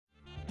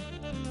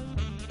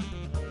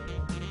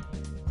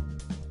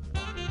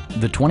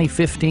the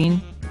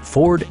 2015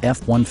 Ford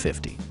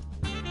F-150.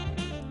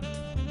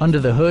 Under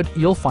the hood,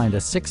 you'll find a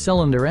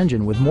 6-cylinder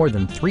engine with more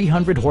than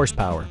 300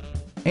 horsepower.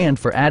 And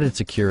for added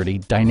security,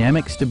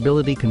 dynamic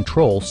stability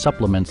control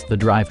supplements the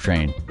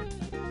drivetrain.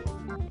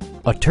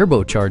 A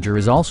turbocharger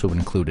is also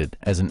included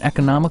as an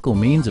economical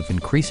means of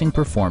increasing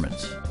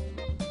performance.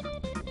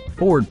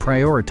 Ford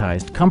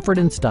prioritized comfort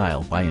and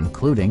style by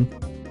including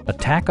a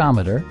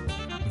tachometer,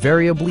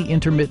 variably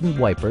intermittent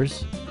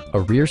wipers, a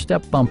rear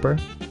step bumper,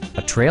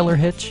 a trailer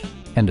hitch,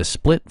 and a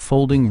split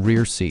folding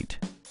rear seat.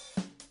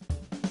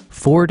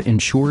 Ford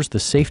ensures the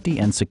safety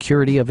and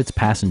security of its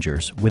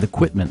passengers with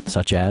equipment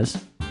such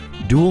as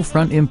dual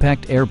front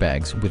impact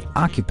airbags with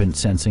occupant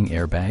sensing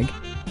airbag,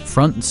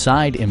 front and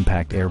side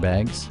impact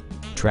airbags,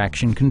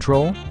 traction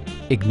control,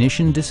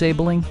 ignition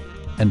disabling,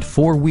 and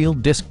 4-wheel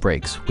disc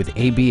brakes with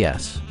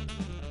ABS.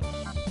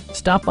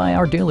 Stop by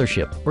our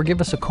dealership or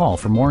give us a call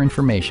for more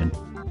information.